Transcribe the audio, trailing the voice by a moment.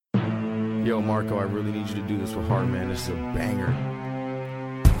Yo, Marco, I really need you to do this with heart, man. This is a banger.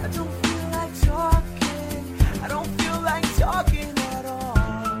 I don't feel like talking. I don't feel like talking at all.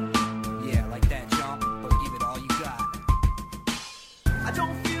 Yeah, like that, John, but give it all you got. I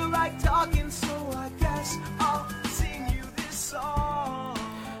don't feel like talking, so I guess I'll sing you this song.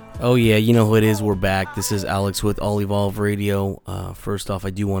 Oh yeah, you know who it is. We're back. This is Alex with Alevolve Radio. First off,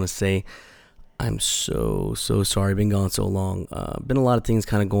 I do want to say I'm so sorry. I've been gone so long. Been a lot of things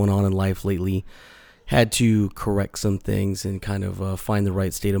kind of going on in life lately. Had to correct some things and kind of find the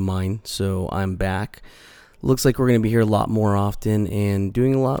right state of mind. So I'm back. Looks like we're going to be here a lot more often and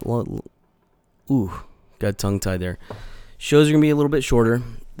doing a lot. Got tongue tied there. Shows are going to be a little bit shorter.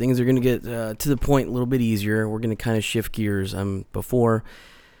 Things are going to get to the point a little bit easier. We're going to kind of shift gears. Before,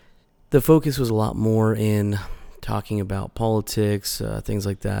 the focus was a lot more in talking about politics, things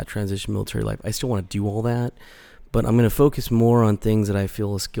like that, transition military life. I still want to do all that, but I'm going to focus more on things that I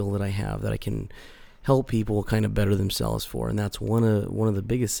feel a skill that I have that I can help people kind of better themselves for. And that's one of the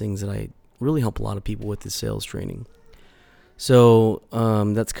biggest things that I really help a lot of people with is sales training. So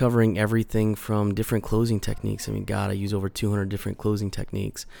that's covering everything from different closing techniques. I mean, God, I use over 200 different closing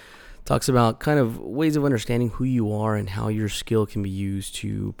techniques. Talks about kind of ways of understanding who you are and how your skill can be used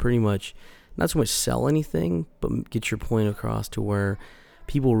to pretty much not so much sell anything, but get your point across to where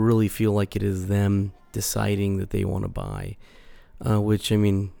people really feel like it is them deciding that they want to buy. Which, I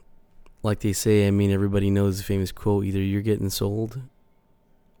mean, like they say, I mean, everybody knows the famous quote, either you're getting sold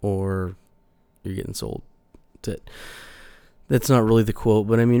or you're getting sold. That's it. That's not really the quote,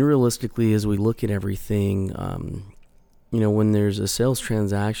 but I mean, realistically, as we look at everything, when there's a sales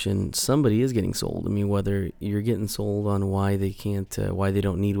transaction, somebody is getting sold. I mean, whether you're getting sold on why they can't, why they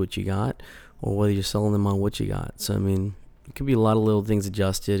don't need what you got, or whether you're selling them on what you got. So, I mean, it could be a lot of little things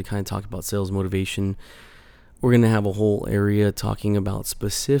adjusted, kind of talk about sales motivation. We're going to have a whole area talking about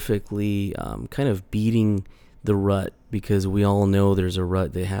specifically kind of beating the rut, because we all know there's a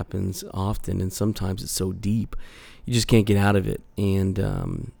rut that happens often, and sometimes it's so deep, you just can't get out of it.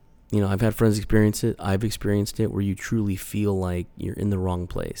 And, I've had friends experience it. I've experienced it where you truly feel like you're in the wrong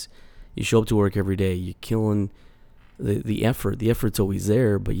place. You show up to work every day. You're killing the effort. The effort's always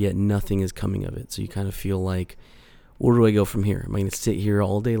there, but yet nothing is coming of it. So you kind of feel like, where do I go from here? Am I going to sit here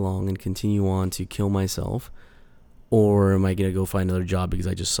all day long and continue on to kill myself? Or am I going to go find another job because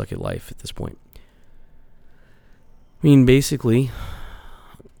I just suck at life at this point? I mean, basically,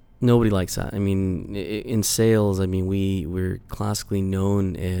 nobody likes that. I mean, in sales, I mean, we're classically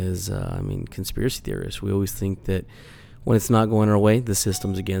known as, conspiracy theorists. We always think that when it's not going our way, the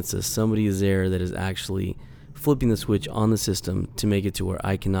system's against us. Somebody is there that is actually flipping the switch on the system to make it to where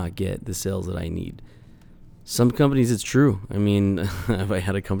I cannot get the sales that I need. Some companies, it's true. I mean, have I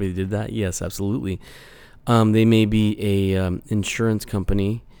had a company that did that? Yes, absolutely. They may be a insurance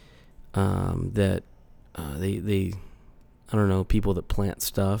company that they I don't know, people that plant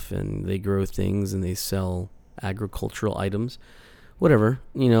stuff and they grow things and they sell agricultural items, whatever,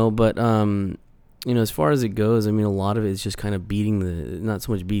 but, as far as it goes, I mean, a lot of it is just kind of not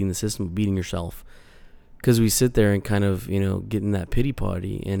so much beating the system, but beating yourself. Because we sit there and kind of, get in that pity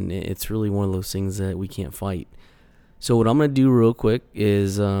party, and it's really one of those things that we can't fight. So what I'm going to do real quick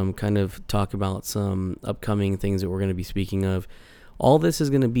is kind of talk about some upcoming things that we're going to be speaking of. All this is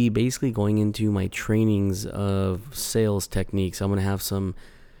going to be basically going into my trainings of sales techniques. I'm going to have some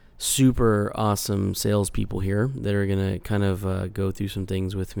super awesome salespeople here that are going to kind of go through some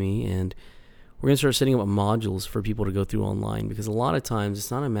things with me, and we're going to start setting up modules for people to go through online, because a lot of times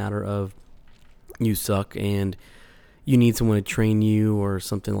it's not a matter of you suck and you need someone to train you or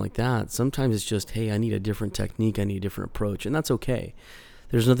something like that. Sometimes it's just, hey, I need a different technique, I need a different approach, and that's okay.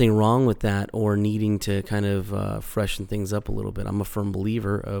 There's nothing wrong with that or needing to kind of freshen things up a little bit. I'm a firm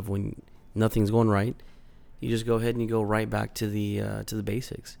believer of when nothing's going right, you just go ahead and you go right back to the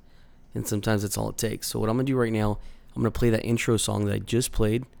basics. And sometimes that's all it takes. So what I'm going to do right now, I'm going to play that intro song that I just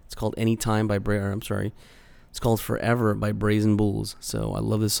played. It's called Anytime by It's called Forever by Brazen Bulls. So I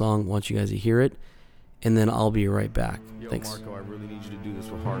love this song. I want you guys to hear it. And then I'll be right back. Yo, Thanks. Marco, I really need you to do this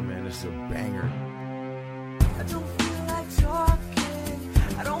with heart, man. This is a banger. I don't feel like talking.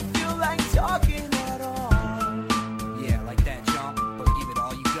 I don't feel like talking at all. Yeah, like that, John, but give it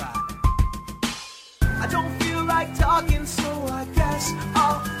all you got. I don't feel like talking, so I guess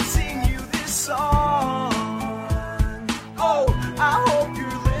I'll sing you this song. Oh, I hope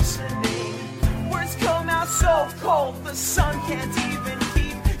you're listening. Words come out so cold, the sun can't even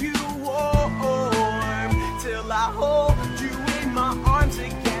keep you warm. Till I hold you in my arms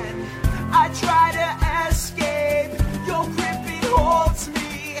again, I try to escape. Your grip, it holds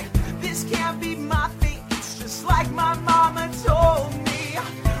me. This can't be my fate. It's just like my mama told me.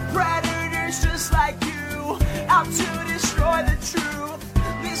 Predator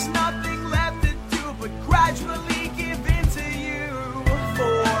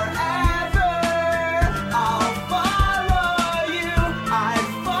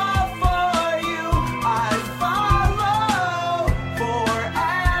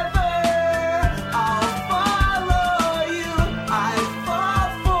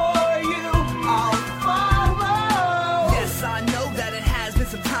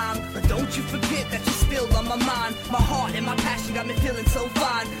you got me feeling so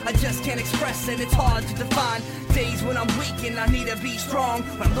fine. I just can't express and it's hard to define. Days when I'm weak and I need to be strong.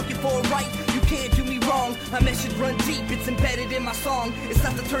 When I'm looking for a right, you can't do me wrong. My message run deep, it's embedded in my song. It's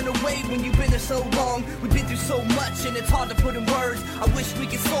not to turn away when you've been there so long. We've been through so much and it's hard to put in words. I wish we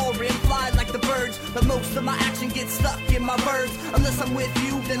could soar and fly like the birds, but most of my action gets stuck in my words. Unless I'm with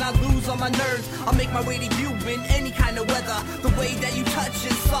you, then I lose all my nerves. I'll make my way to you in any kind of weather. The way that you touch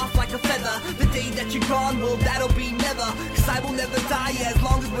is soft like a feather. The day that you're gone, well, that'll be never. Cause I will never die as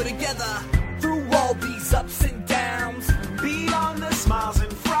long as we're together. Through all these ups and downs, beyond the smiles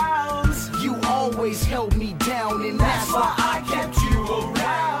and frowns, You always held me down, and that's why I kept you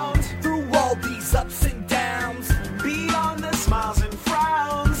around. Through all these ups and downs, Beyond the smiles and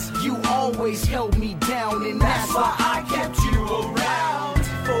frowns, you always held me down, and that's why I kept you around.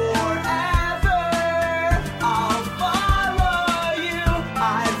 Forever, I'll follow you.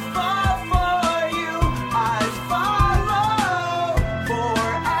 I'd fall for you. I'd follow.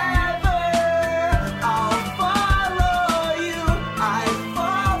 Forever, I'll follow you. I'd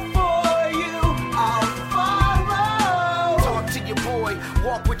fall for you. I'll follow. Talk to your boy,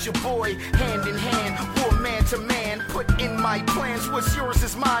 walk with your boy, hand in hand, war man to man. Put in my plans, what's yours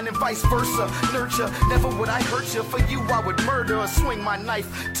is mine, and vice versa. Nurture, never would I hurt you. For you, I would murder or swing my knife.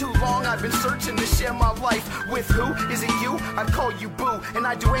 Too long I've been searching to share my life. With who? Is it you? I'd call you boo, and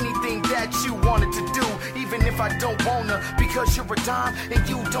I'd do anything that you wanted to do, even if I don't wanna. Because you're a dime, and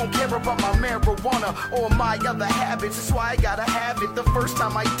you don't care about my marijuana or my other habits. That's why I gotta have it. The first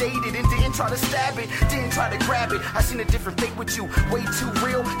time I dated and didn't try to stab it, didn't try to grab it. I seen a different fate with you, way too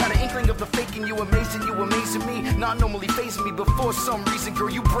real. Got an inkling of the fake in you, amazing me. Not normally phasing me, but for some reason, girl,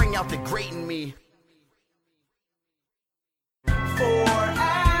 you bring out the great in me. Forever,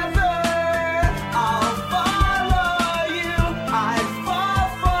 I'll follow you. I'd fall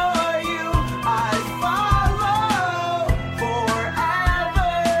for you. I'd follow.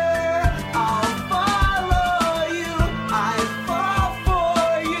 Forever, I'll follow you. I'd fall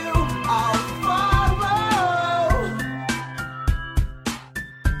for you. I'll follow.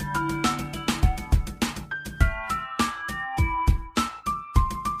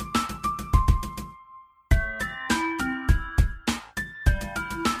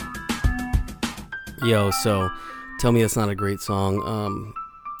 Yo, so tell me that's not a great song.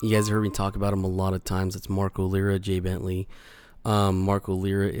 You guys heard me talk about him a lot of times. It's Marco Lira, Jay Bentley. Marco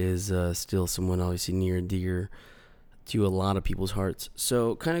Lira is still someone obviously near and dear to a lot of people's hearts.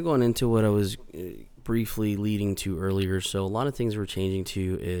 So kind of going into what I was briefly leading to earlier. So a lot of things we're changing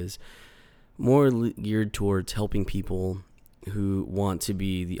to is more geared towards helping people who want to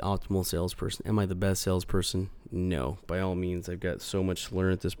be the optimal salesperson. Am I the best salesperson? No, by all means. I've got so much to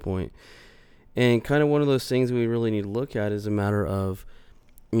learn at this point. And kind of one of those things we really need to look at is a matter of,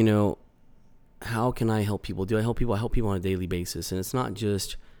 you know, how can I help people? Do I help people? I help people on a daily basis. And it's not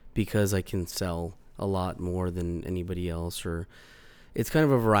just because I can sell a lot more than anybody else, or it's kind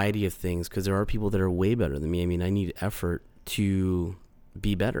of a variety of things, because there are people that are way better than me. I mean, I need effort to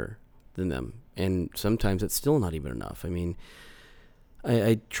be better than them. And sometimes it's still not even enough. I mean,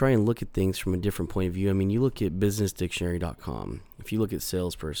 I try and look at things from a different point of view. I mean, you look at businessdictionary.com. If you look at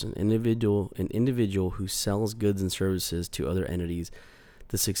salesperson, an individual who sells goods and services to other entities,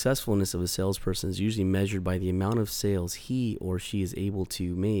 the successfulness of a salesperson is usually measured by the amount of sales he or she is able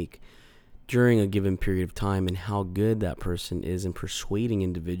to make during a given period of time, and how good that person is in persuading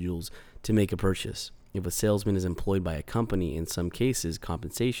individuals to make a purchase. If a salesman is employed by a company, in some cases,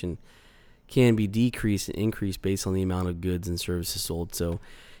 compensation can be decreased and increased based on the amount of goods and services sold. So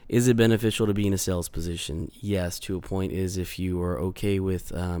is it beneficial to be in a sales position? Yes, to a point. Is if you are okay with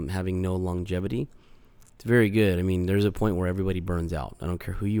having no longevity, it's very good. I mean, there's a point where everybody burns out. I don't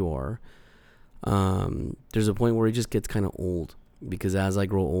care who you are. There's a point where it just gets kind of old, because as I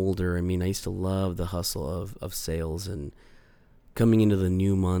grow older, I mean, I used to love the hustle of sales and coming into the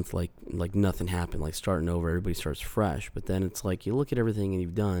new month like nothing happened, like starting over, everybody starts fresh. But then it's like you look at everything and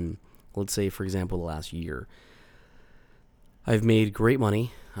you've done. Let's say, for example, the last year, I've made great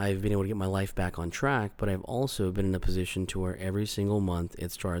money. I've been able to get my life back on track, but I've also been in a position to where every single month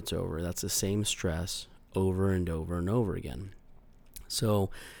it starts over. That's the same stress over and over and over again. So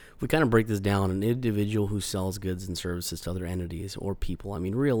if we kind of break this down, an individual who sells goods and services to other entities or people, I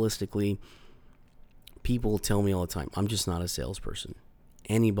mean, realistically, people tell me all the time, I'm just not a salesperson.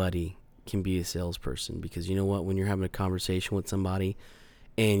 Anybody can be a salesperson, because you know what? When you're having a conversation with somebody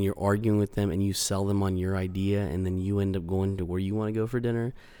and you're arguing with them and you sell them on your idea, and then you end up going to where you want to go for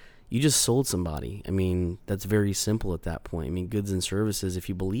dinner, you just sold somebody. I mean, that's very simple at that point. I mean, goods and services, if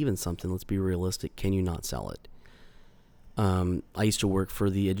you believe in something, let's be realistic, can you not sell it? I used to work for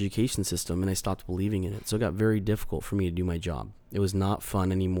the education system, and I stopped believing in it. So it got very difficult for me to do my job. It was not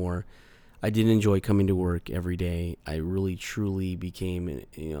fun anymore. I didn't enjoy coming to work every day. I really, truly became,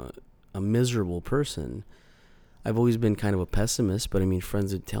 a miserable person. I've always been kind of a pessimist, but I mean,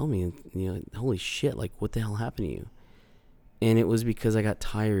 friends would tell me, holy shit, like, what the hell happened to you? And it was because I got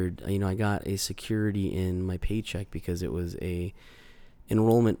tired. I got a security in my paycheck because it was a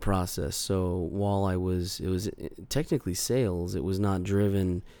enrollment process. So while it was technically sales, it was not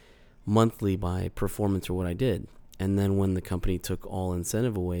driven monthly by performance or what I did. And then when the company took all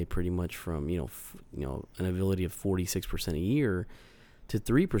incentive away, pretty much from an ability of 46% a year to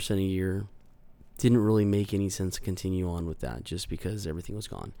 3% a year, didn't really make any sense to continue on with that just because everything was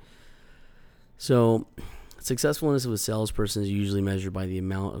gone. So successfulness of a salesperson is usually measured by the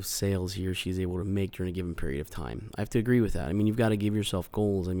amount of sales he or she is able to make during a given period of time. I have to agree with that. I mean, you've got to give yourself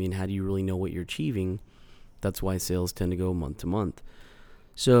goals. I mean, how do you really know what you're achieving? That's why sales tend to go month to month.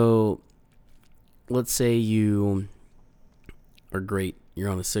 So let's say you are great. You're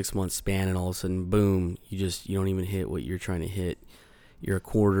on a 6-month span, and all of a sudden, boom, you don't even hit what you're trying to hit. You're a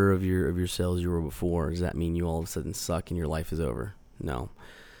quarter of your sales you were before. Does that mean you all of a sudden suck and your life is over? No.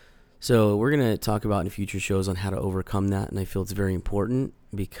 So we're going to talk about in future shows on how to overcome that, and I feel it's very important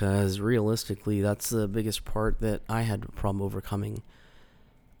because realistically, that's the biggest part that I had a problem overcoming.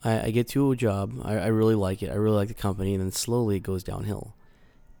 I get to a job, I really like it, I really like the company, and then slowly it goes downhill.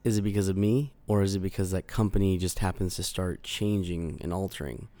 Is it because of me, or is it because that company just happens to start changing and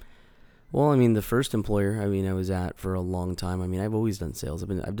altering? Well, I mean, the first employer, I was at for a long time. I've always done sales.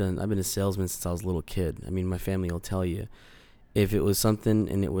 I've been a salesman since I was a little kid. My family will tell you, if it was something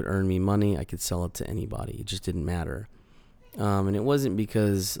and it would earn me money, I could sell it to anybody. It just didn't matter. And it wasn't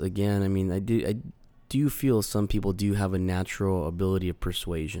because, again, I do feel some people do have a natural ability of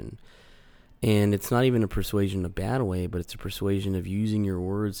persuasion. And it's not even a persuasion in a bad way, but it's a persuasion of using your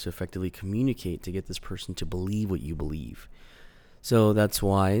words to effectively communicate to get this person to believe what you believe. So that's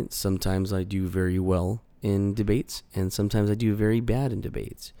why sometimes I do very well in debates, and sometimes I do very bad in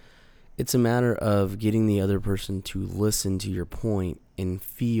debates. It's a matter of getting the other person to listen to your point and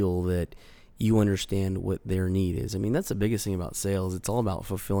feel that you understand what their need is. That's the biggest thing about sales. It's all about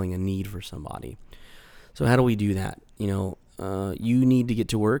fulfilling a need for somebody. So how do we do that? You need to get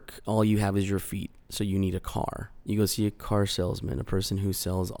to work. All you have is your feet. So you need a car. You go see a car salesman, a person who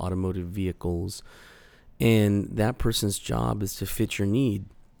sells automotive vehicles, and that person's job is to fit your need.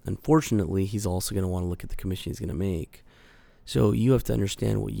 Unfortunately, he's also going to want to look at the commission he's going to make. So you have to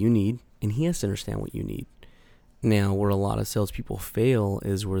understand what you need, and he has to understand what you need. Now, where a lot of salespeople fail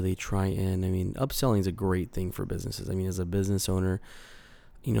is where they try and, upselling is a great thing for businesses. As a business owner,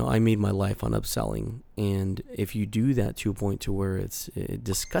 I made my life on upselling. And if you do that to a point to where it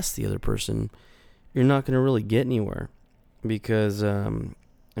disgusts the other person, you're not going to really get anywhere. Because, kind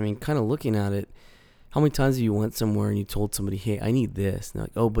of looking at it, how many times have you went somewhere and you told somebody, hey, I need this? And they're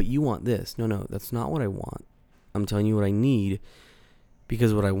like, oh, but you want this. No, that's not what I want. I'm telling you what I need,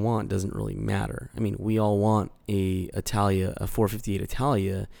 because what I want doesn't really matter. We all want a 458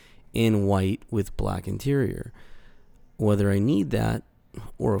 Italia in white with black interior. Whether I need that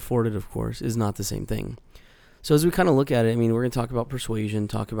or afford it, of course, is not the same thing. So as we kind of look at it, we're going to talk about persuasion,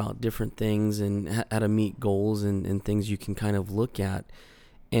 talk about different things and how to meet goals and things you can kind of look at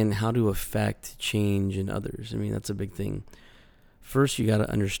and how to affect change in others. That's a big thing. First, you got to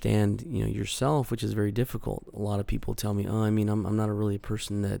understand, yourself, which is very difficult. A lot of people tell me, I'm not a really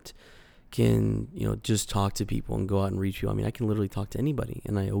person that can, just talk to people and go out and reach people. I can literally talk to anybody,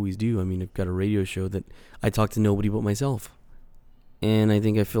 and I always do. I've got a radio show that I talk to nobody but myself, and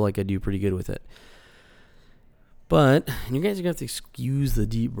I feel like I do pretty good with it. But you guys are going to have to excuse the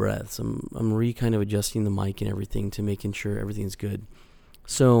deep breaths. I'm kind of adjusting the mic and everything to making sure everything's good.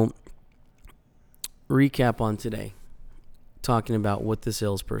 So, recap on today. Talking about what the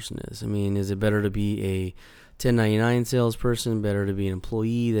salesperson is. Is it better to be a 1099 salesperson, better to be an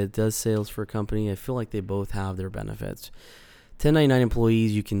employee that does sales for a company? I feel like they both have their benefits. 1099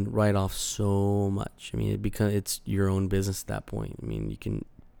 employees, you can write off so much. It's your own business at that point. You can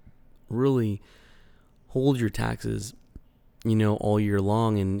really hold your taxes, all year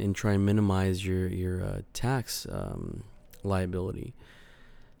long and try and minimize your tax liability.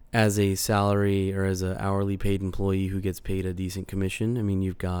 As a salary or as an hourly paid employee who gets paid a decent commission,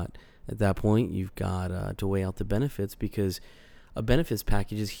 you've got to weigh out the benefits, because a benefits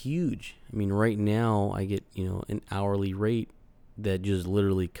package is huge. Right now I get, an hourly rate that just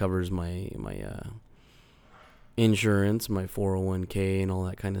literally covers my insurance, my 401k and all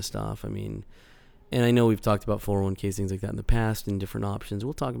that kind of stuff. And I know we've talked about 401ks, things like that in the past and different options.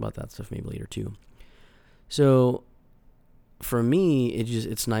 We'll talk about that stuff maybe later too. So for me,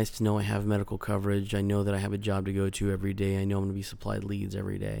 it's nice to know I have medical coverage. I know that I have a job to go to every day. I know I'm going to be supplied leads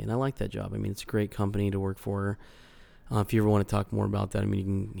every day, and I like that job. I mean, it's a great company to work for. If you ever want to talk more about that, I mean, you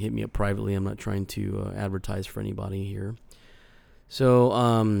can hit me up privately. I'm not trying to advertise for anybody here.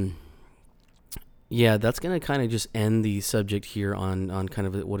 So, yeah, that's going to kind of just end the subject here on kind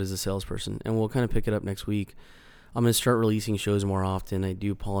of what is a salesperson, and we'll kind of pick it up next week. I'm going to start releasing shows more often. I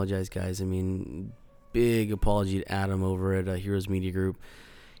do apologize, guys. I mean, big apology to Adam over at Heroes Media Group.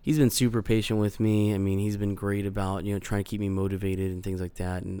 He's been super patient with me. I mean, he's been great about, trying to keep me motivated and things like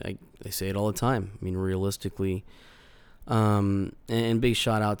that. And I say it all the time. I mean, realistically. And big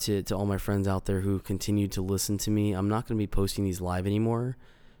shout out to all my friends out there who continue to listen to me. I'm not going to be posting these live anymore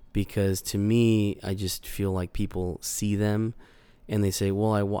because to me, I just feel like people see them and they say,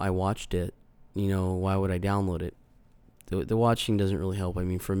 well, I watched it. Why would I download it? The watching doesn't really help. I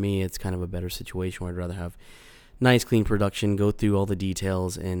mean, for me, it's kind of a better situation where I'd rather have nice, clean production, go through all the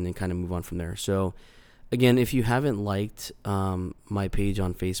details, and kind of move on from there. So, again, if you haven't liked my page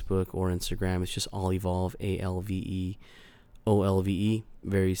on Facebook or Instagram, it's just Alevolve, ALVEOLVE.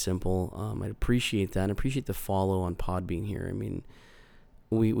 Very simple. I'd appreciate that, and appreciate the follow on Podbean here. I mean,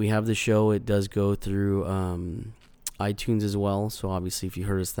 we have the show. It does go through iTunes as well, so obviously if you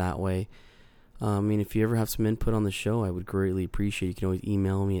heard us that way, I mean, if you ever have some input on the show, I would greatly appreciate it. You can always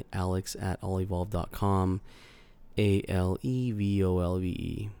email me at alex@alevolve.com,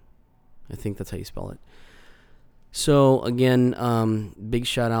 ALEVOLVE. I think that's how you spell it. So, again, big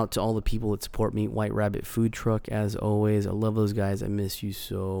shout out to all the people that support me. White Rabbit Food Truck, as always. I love those guys. I miss you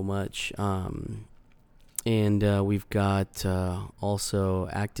so much. And we've got also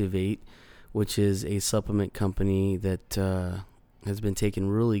Activate, which is a supplement company that has been taking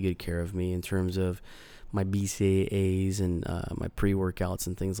really good care of me in terms of my BCAAs and my pre-workouts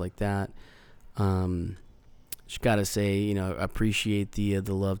and things like that. Just gotta say, appreciate the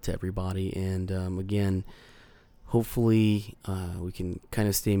love to everybody, and again, hopefully we can kind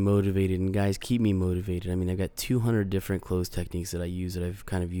of stay motivated, and guys, keep me motivated. I mean, I've got 200 different close techniques that I use that I've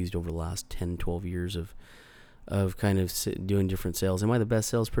kind of used over the last 10, 12 years of kind of doing different sales. Am I the best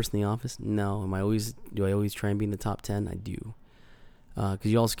salesperson in the office? No. Do I always try and be in the top 10? I do.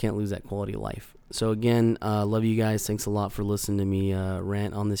 Because you also can't lose that quality of life. So again, love you guys. Thanks a lot for listening to me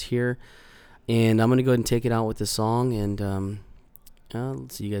rant on this here. And I'm going to go ahead and take it out with this song. And I'll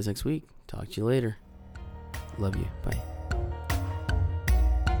see you guys next week. Talk to you later. Love you. Bye.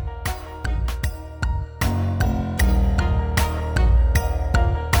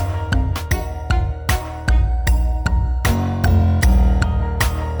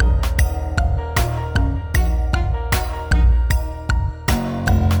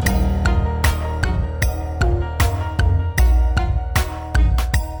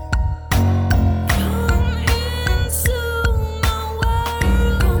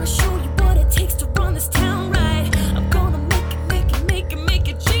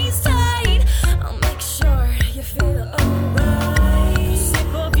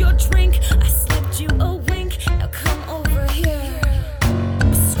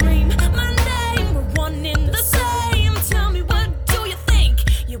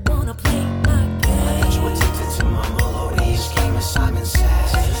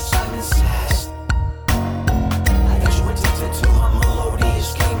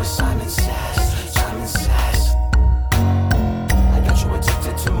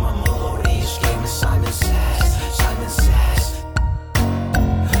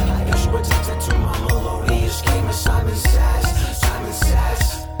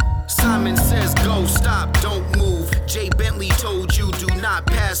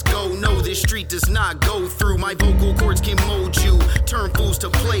 Does not go through. My vocal cords can mold you, turn fools to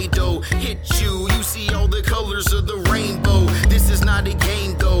Play-Doh, hit you. You see all the colors of the rainbow. This is not a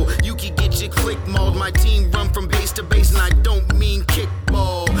game though. You can get your click mauled. My team run from base to base, and I don't mean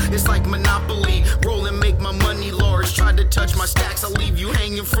kickball. It's like Monopoly. Roll and make my money large. Try to touch my stacks, I'll leave you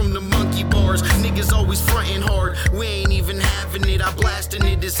hanging from the monkey bars. Niggas always frontin' hard. We ain't even having it. I blasting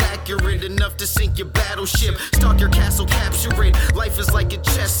it is accurate enough to sink your battleship. Stalk your castle, capture it. Life is like a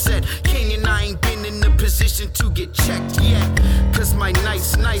chess set. King and I ain't been in a position to get checked yet. Cause my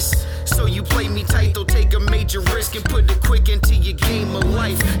night's nice. So you play me tight, they'll take a major risk and put it quick into your game of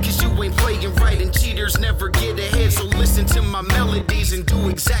life. Cause you ain't playing right and cheaters never get ahead. So listen to my melodies and do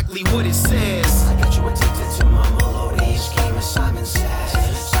exactly what it says. I got you addicted to my melodies. Game of Simon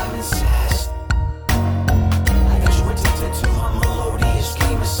Says. Simon Says.